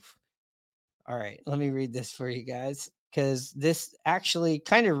move. All right, let me read this for you guys, because this actually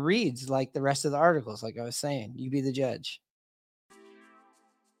kind of reads like the rest of the articles, like I was saying. You be the judge.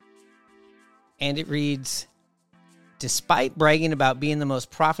 And it reads, despite bragging about being the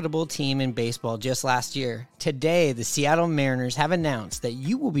most profitable team in baseball just last year, today the Seattle Mariners have announced that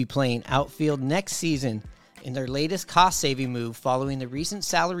you will be playing outfield next season in their latest cost-saving move following the recent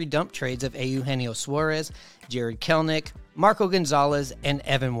salary dump trades of Eugenio Suarez, Jared Kelnick, Marco Gonzalez, and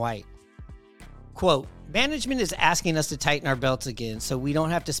Evan White. Quote, management is asking us to tighten our belts again so we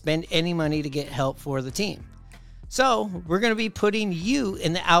don't have to spend any money to get help for the team. So we're going to be putting you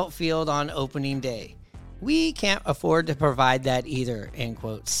in the outfield on opening day. We can't afford to provide that either, end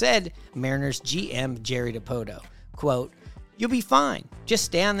quote, said Mariners GM Jerry Dipoto. Quote, you'll be fine. Just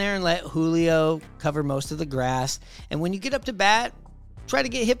stand there and let Julio cover most of the grass. And when you get up to bat, try to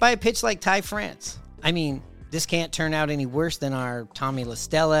get hit by a pitch like Ty France. I mean, this can't turn out any worse than our Tommy La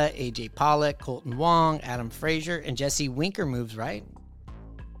Stella, AJ Pollock, Colton Wong, Adam Frazier, and Jesse Winker moves, right?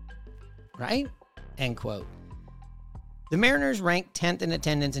 Right? End quote. The Mariners ranked 10th in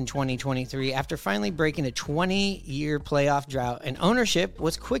attendance in 2023 after finally breaking a 20-year playoff drought, and ownership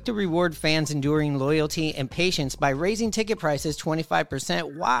was quick to reward fans' enduring loyalty and patience by raising ticket prices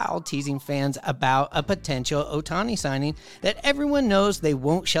 25% while teasing fans about a potential Ohtani signing that everyone knows they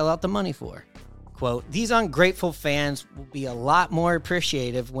won't shell out the money for. Quote, these ungrateful fans will be a lot more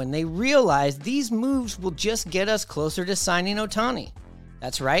appreciative when they realize these moves will just get us closer to signing Ohtani.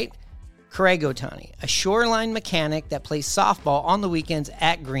 That's right. Craig Ohtani, a shoreline mechanic that plays softball on the weekends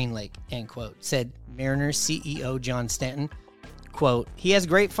at Green Lake, end quote, said Mariners CEO John Stanton. Quote, he has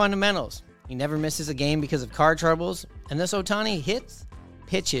great fundamentals. He never misses a game because of car troubles, and this Ohtani hits,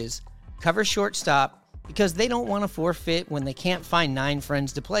 pitches, covers shortstop because they don't want to forfeit when they can't find 9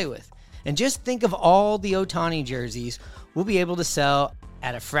 friends to play with. And just think of all the Ohtani jerseys we'll be able to sell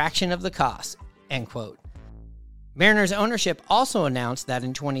at a fraction of the cost, end quote. Mariners ownership also announced that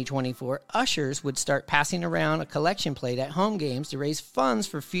in 2024, ushers would start passing around a collection plate at home games to raise funds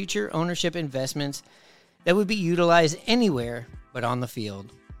for future ownership investments that would be utilized anywhere but on the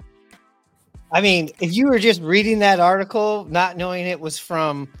field. I mean, if you were just reading that article, not knowing it was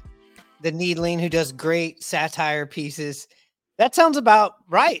from the Needling, who does great satire pieces, that sounds about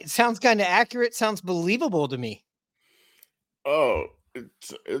right. It sounds kind of accurate, sounds believable to me. Oh,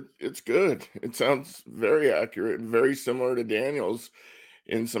 it's good. It sounds very accurate and very similar to Daniel's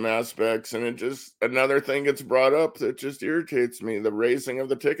in some aspects. And it just, another thing gets brought up that just irritates me, the raising of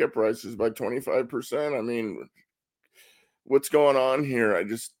the ticket prices by 25%. I mean, what's going on here?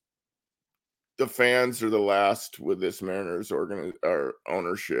 The fans are the last with this Mariners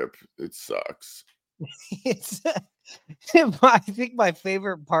ownership. It sucks. It's I think my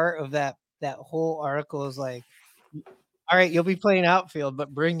favorite part of that whole article is like, all right, you'll be playing outfield,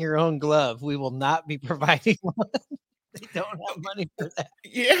 but bring your own glove. We will not be providing one. They don't have money for that.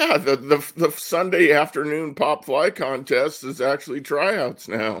 Yeah, the Sunday afternoon pop fly contest is actually tryouts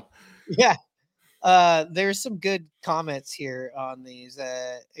now. Yeah. There's some good comments here on these.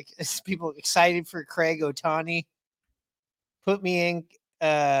 People excited for Craig Ohtani. Put me in,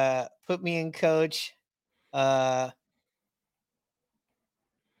 coach. Let's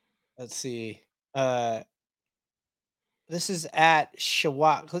see. This is at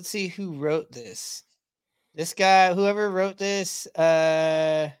Shawak. Let's see who wrote this. This guy, whoever wrote this,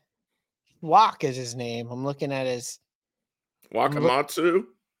 Wak is his name. I'm looking at his Wakamatsu.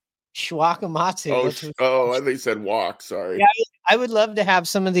 Shwakamatsu. Oh, I think he said Wak. Sorry. Yeah, I would love to have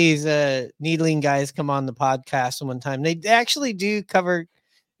some of these Needling guys come on the podcast one time. They actually do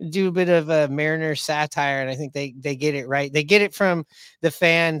a bit of Mariner satire, and I think they get it right. They get it from the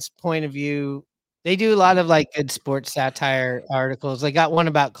fans' point of view. They do a lot of like good sports satire articles. They got one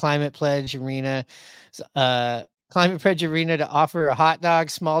about Climate Pledge Arena to offer a hot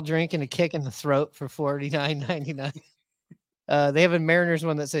dog, small drink, and a kick in the throat for $49.99. They have a Mariners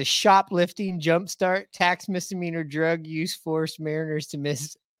one that says shoplifting, jumpstart, tax misdemeanor, drug use forced Mariners to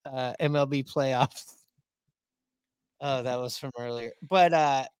miss MLB playoffs. Oh, that was from earlier.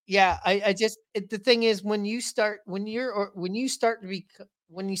 But yeah, I just the thing is when you start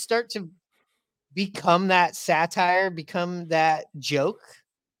to become that satire, become that joke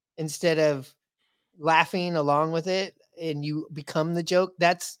instead of laughing along with it, and you become the joke.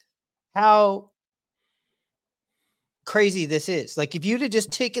 That's how crazy this is. Like if you'd have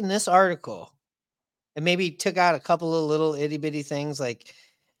just taken this article and maybe took out a couple of little itty bitty things, like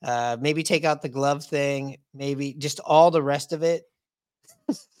maybe take out the glove thing, maybe just all the rest of it,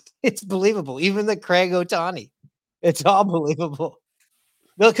 it's believable. Even the Craig Ohtani, it's all believable.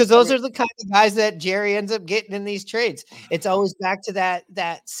 Because those are the kind of guys that Jerry ends up getting in these trades. It's always back to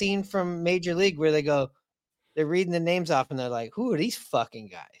that scene from Major League where they're reading the names off and they're like, who are these fucking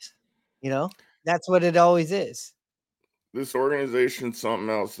guys? You know, that's what it always is. This organization's something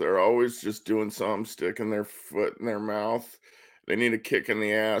else. They're always just doing something, sticking their foot in their mouth. They need a kick in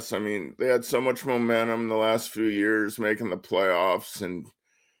the ass. I mean, they had so much momentum the last few years making the playoffs, and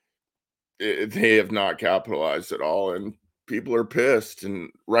they have not capitalized at all, and people are pissed, and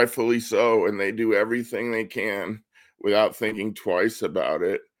rightfully so, and they do everything they can without thinking twice about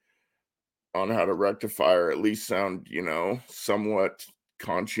it on how to rectify or at least sound, somewhat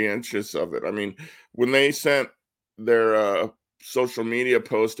conscientious of it. I mean, when they sent their social media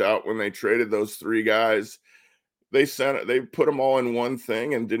post out when they traded those 3 guys, they put them all in one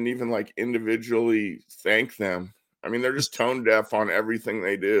thing and didn't even like individually thank them. I mean, they're just tone deaf on everything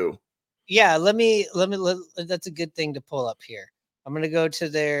they do. Yeah, that's a good thing to pull up here. I'm gonna go to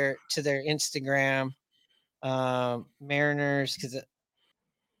their Instagram, Mariners, because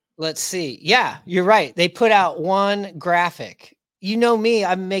let's see. Yeah, you're right. They put out one graphic. You know me,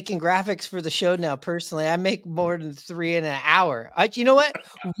 I'm making graphics for the show now. Personally, I make more than 3 in an hour. You know what?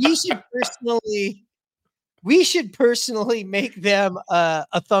 We should personally make them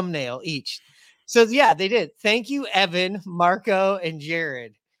a thumbnail each. So yeah, they did. Thank you, Evan, Marco, and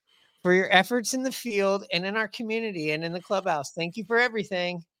Jared, for your efforts in the field and in our community and in the clubhouse. Thank you for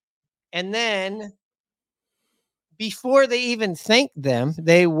everything. And then before they even thanked them,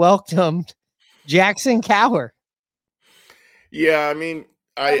 they welcomed Jackson Kowar. Yeah, I mean,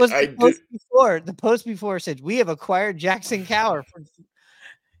 the post before said, "We have acquired Jackson Kowar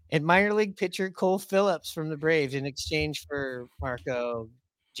and minor league pitcher Cole Phillips from the Braves in exchange for Marco,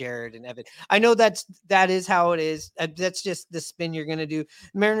 Jared, and Evan." I know that is how it is. That's just the spin you're going to do.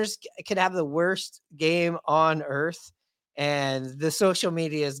 Mariners could have the worst game on earth, and the social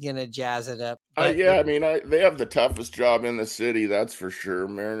media is going to jazz it up. Yeah, I mean, they have the toughest job in the city, that's for sure.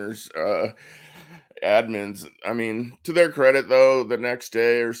 Mariners admins. I mean, to their credit, though, the next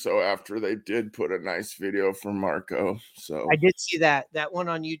day or so after, they did put a nice video for Marco. So I did see that. That one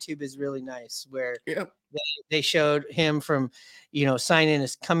on YouTube is really nice, where they showed him from,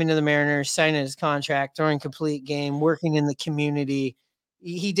 coming to the Mariners, signing his contract, throwing complete game, working in the community.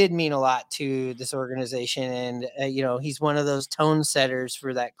 He did mean a lot to this organization, and he's one of those tone setters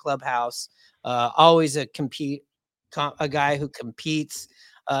for that clubhouse. Always a guy who competes.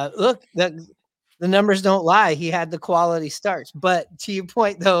 Look, the numbers don't lie. He had the quality starts. But to your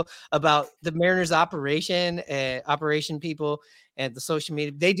point, though, about the Mariners operation people and the social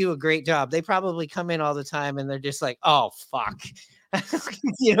media, they do a great job. They probably come in all the time and they're just like, oh, fuck.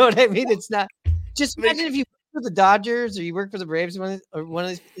 You know what I mean? It's not – just imagine if you work for the Dodgers or you work for the Braves or one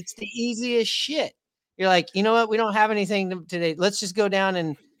of these. It's the easiest shit. You're like, you know what? We don't have anything today. Let's just go down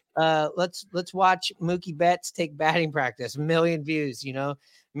and let's watch Mookie Betts take batting practice. 1 million views,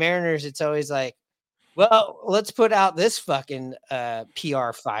 Mariners, it's always like, well, let's put out this fucking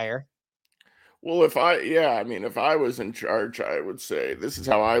PR fire. Well, if I was in charge, I would say this is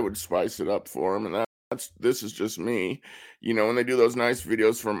how I would spice it up for him, and this is just me. When they do those nice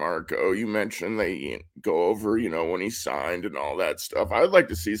videos for Marco, you mentioned they go over, when he signed and all that stuff. I'd like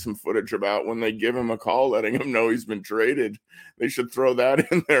to see some footage about when they give him a call, letting him know he's been traded. They should throw that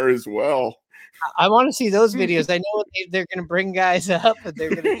in there as well. I want to see those videos. I know they're going to bring guys up, but they're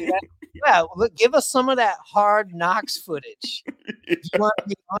going to do that. Yeah, look, give us some of that Hard Knocks footage. If you want to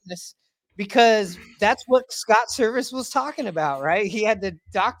be honest, because that's what Scott Service was talking about, right? He had to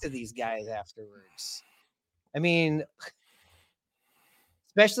talk to these guys afterwards. I mean,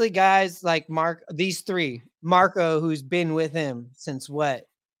 especially guys like these 3. Marco, who's been with him since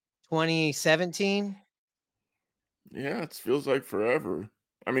 2017? Yeah, it feels like forever.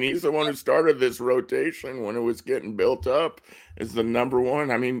 I mean, he's the one who started this rotation when it was getting built up as the number 1.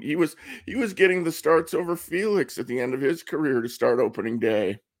 I mean, he was getting the starts over Felix at the end of his career to start opening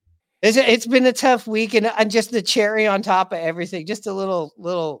day. It's been a tough week, and just the cherry on top of everything, just a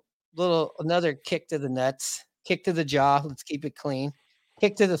little another kick to the nuts, kick to the jaw. Let's keep it clean.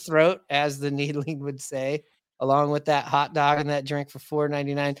 Kick to the throat, as the Needling would say, along with that hot dog and that drink for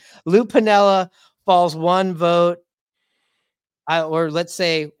 $4.99. Lou Piniella falls 1 vote. Or let's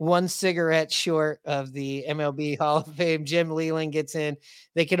say 1 cigarette short of the MLB Hall of Fame. Jim Leland gets in.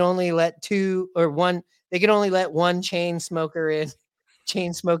 They can only let 2 or 1. They can only let 1 chain smoking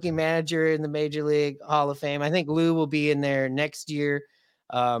manager in the Major League Hall of Fame. I think Lou will be in there next year.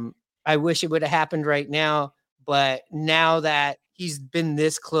 I wish it would have happened right now, but now that he's been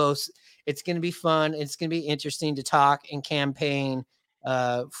this close, it's going to be fun. It's going to be interesting to talk and campaign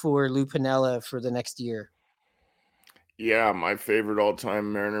for Lou Piniella for the next year. Yeah, my favorite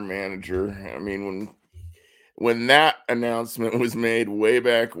all-time Mariner manager. I mean, when that announcement was made way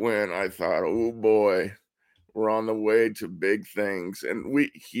back when, I thought, oh boy, we're on the way to big things. And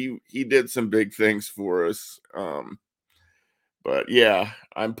he did some big things for us. But yeah,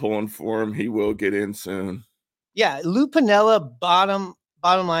 I'm pulling for him. He will get in soon. Yeah, Lou Piniella, bottom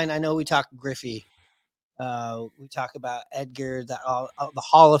line, I know we talked Griffey We talk about Edgar, all the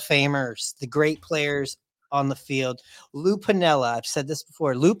Hall of Famers, the great players on the field. Lou Piniella, I've said this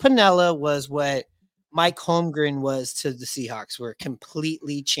before. Lou Piniella was what Mike Holmgren was to the Seahawks, where it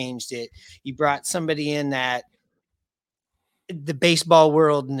completely changed it. You brought somebody in that the baseball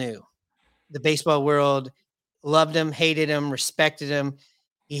world knew. The baseball world loved him, hated him, respected him.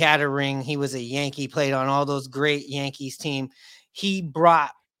 He had a ring. He was a Yankee, played on all those great Yankees team. He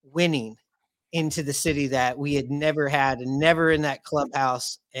brought winning into the city that we had never had and never in that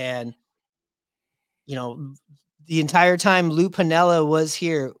clubhouse. And, you know, the entire time Lou Piniella was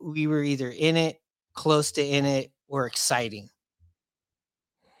here, we were either in it, close to in it, or exciting.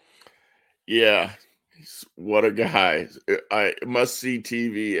 Yeah. What a guy. I must see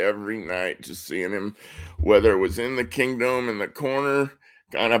TV every night, just seeing him, whether it was in the Kingdom in the corner,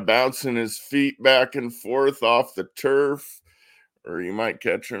 kind of bouncing his feet back and forth off the turf, or you might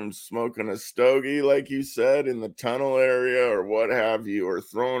catch him smoking a stogie, like you said, in the tunnel area or what have you, or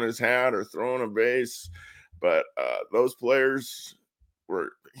throwing his hat or throwing a base. But those players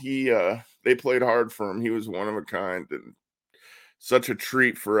they played hard for him. He was one of a kind, and such a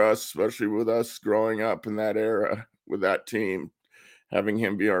treat for us, especially with us growing up in that era with that team. Having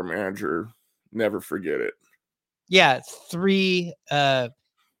him be our manager, never forget it. Yeah, 3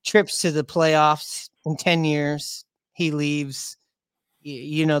 trips to the playoffs in 10 years. He leaves.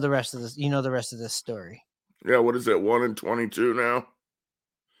 You know the rest of this. You know the rest of this story. Yeah, what is it? 1-22 now.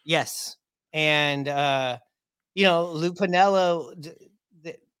 Yes, and Lou Piniella,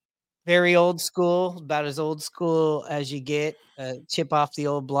 very old school, about as old school as you get. Chip off the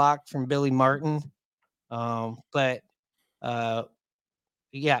old block from Billy Martin. But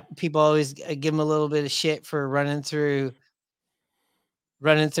people always give him a little bit of shit for running through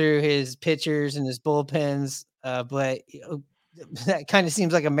his pitchers and his bullpens. But that kind of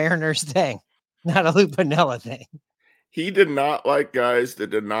seems like a Mariners thing, not a Lou Piniella thing. He did not like guys that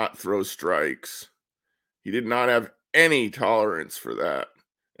did not throw strikes. He did not have any tolerance for that.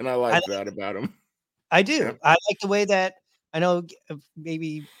 And I like that about him. I do. Yeah. I like the way that, I know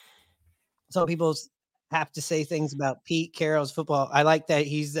maybe some people have to say things about Pete Carroll's football. I like that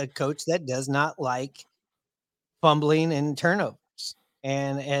he's a coach that does not like fumbling and turnovers.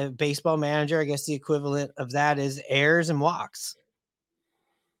 And a baseball manager, I guess the equivalent of that is errors and walks.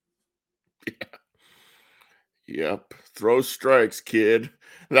 Yep. Throw strikes, kid.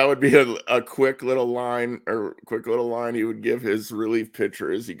 That would be a quick little line he would give his relief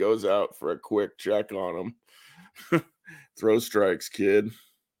pitcher as he goes out for a quick check on him. Throw strikes, kid.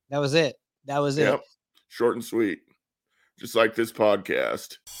 That was it. Yep. Short and sweet. Just like this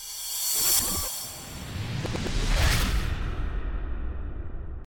podcast.